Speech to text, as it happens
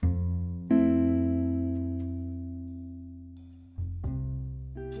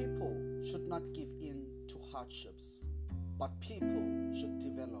not give in to hardships, but people should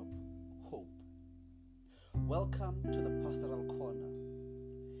develop hope. Welcome to the Pastoral Corner.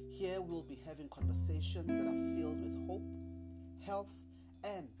 Here we'll be having conversations that are filled with hope, health,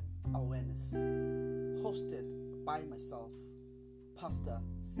 and awareness. Hosted by myself, Pastor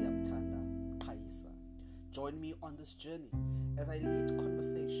Siamtanda Kaisa. Join me on this journey as I lead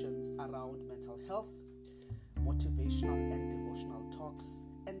conversations around mental health, motivational and devotional talks,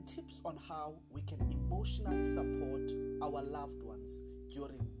 and tips on how we can emotionally support our loved ones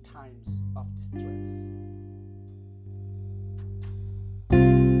during times of distress.